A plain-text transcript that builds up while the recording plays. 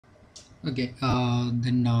Okay,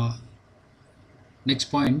 then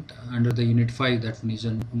next point under the unit 5, that one is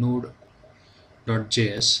a Node.js.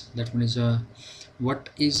 That one is a what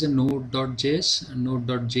is a Node.js?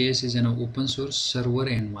 Node.js is an open source server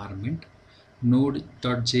environment.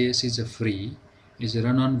 Node.js is a free, is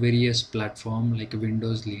run on various platforms like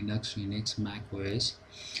Windows, Linux, Unix, Mac OS.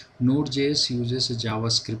 Node.js uses a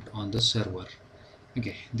JavaScript on the server.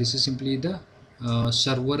 Okay, this is simply the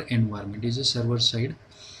server environment. It is a server side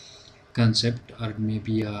concept, or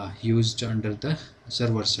maybe used under the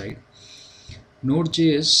server side.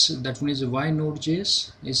 Node.js, that one is why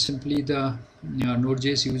Node.js is simply the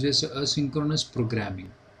Node.js uses asynchronous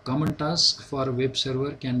programming. Common task for a web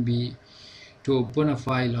server can be to open a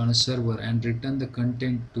file on a server and return the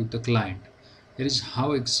content to the client. That is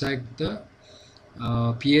how exact the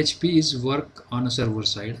PHP is work on a server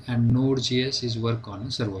side and Node.js is work on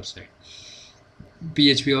a server side.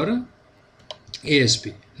 PHP or ASP.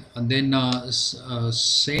 And then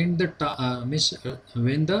send the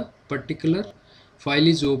when the particular file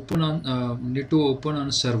is open on need to open on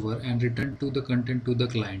a server and return to the content to the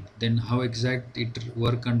client, then how exact it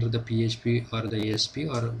work under the PHP or the ASP,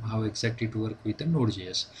 or how exact it work with the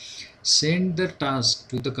Node.js. Send the task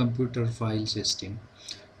to the computer file system,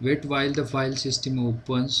 wait while the file system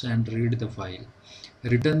opens and read the file,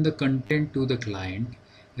 return the content to the client,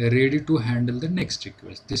 ready to handle the next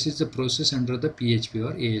request. This is the process under the PHP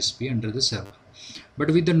or ASP under the server. But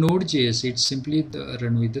with the Node.js, it's simply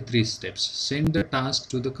run with the 3 steps. Send the task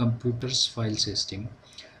to the computer's file system,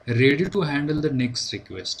 ready to handle the next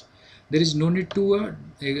request. There is no need to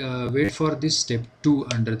wait for this step 2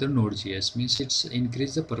 under the Node.js, means it's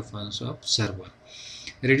increase the performance of server.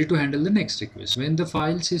 Ready to handle the next request. When the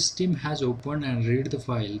file system has opened and read the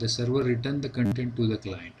file, the server return the content to the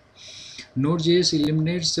client. Node.js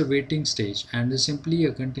eliminates the waiting stage and simply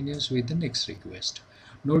continues with the next request.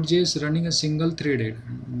 Node.js running a single-threaded,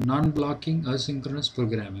 non-blocking asynchronous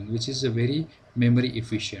programming, which is a very memory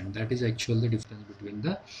efficient. That is actually the difference between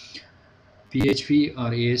the PHP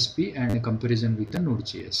or ASP and a comparison with the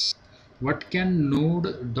Node.js. What can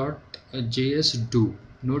Node.js do?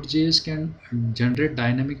 Node.js can generate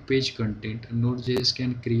dynamic page content. Node.js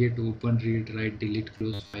can create, open, read, write, delete,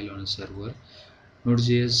 close file on a server.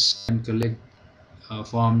 Node.js can collect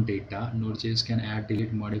form data. Node.js can add,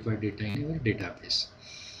 delete, modify data in your database.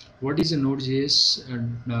 What is a Node.js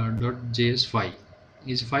 .js file?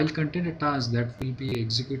 Is file contain a task that will be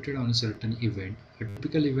executed on a certain event. A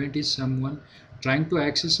typical event is someone trying to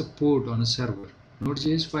access a port on a server.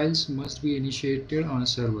 Node.js files must be initiated on a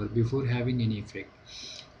server before having any effect.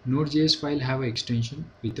 Node.js file have an extension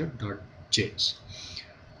with a .js.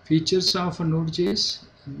 Features of a Node.js,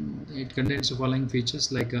 it contains the following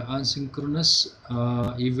features like asynchronous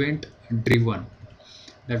event driven.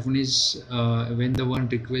 That one is when the one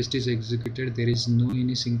request is executed, there is no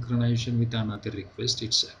any synchronization with another request.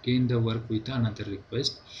 It's again the work with another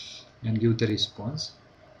request and give the response.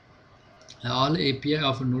 All API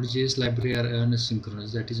of a Node.js library are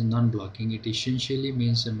asynchronous, that is non-blocking. It essentially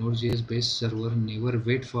means a Node.js based server never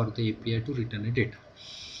wait for the API to return a data.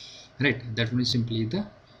 Right, that one is simply the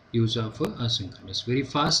use of asynchronous. Very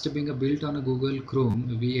fast, being built on a Google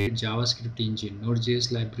Chrome v8 JavaScript engine.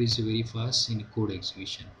 Node.js library is very fast in code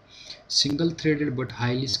execution. Single threaded but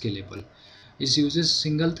highly scalable. It uses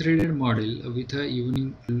single threaded model with a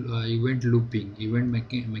event looping,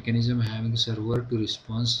 mechanism having server to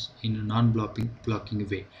response in a non-blocking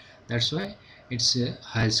way. That's why it's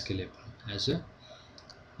high scalable as a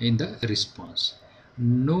in the response.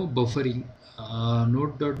 No buffering.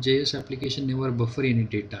 Node.js application never buffer any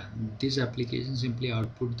data. This application simply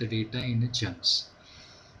output the data in chunks.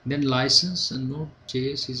 Then license,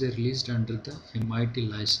 Node.js is released under the MIT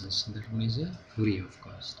license. That one is free of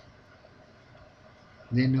cost.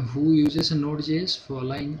 Then who uses a Node.js?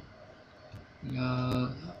 Following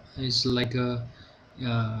uh, is like a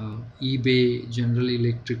eBay, General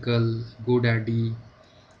Electrical, GoDaddy,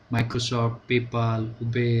 Microsoft, PayPal,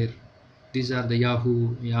 Uber. These are the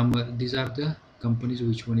Yahoo, Yammer. These are the companies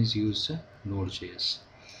which one is used Node.js.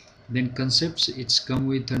 Then concepts, it's come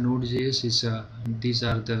with the Node.js. Is these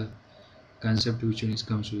are the concept which one is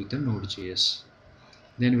comes with the Node.js.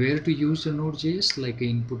 Then where to use the Node.js, like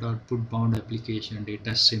input output bound application,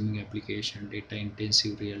 data streaming application, data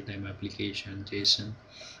intensive real time application, JSON,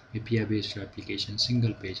 API based application,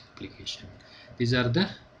 single page application. These are the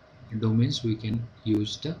domains we can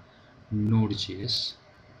use the Node.js.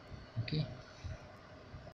 Okay.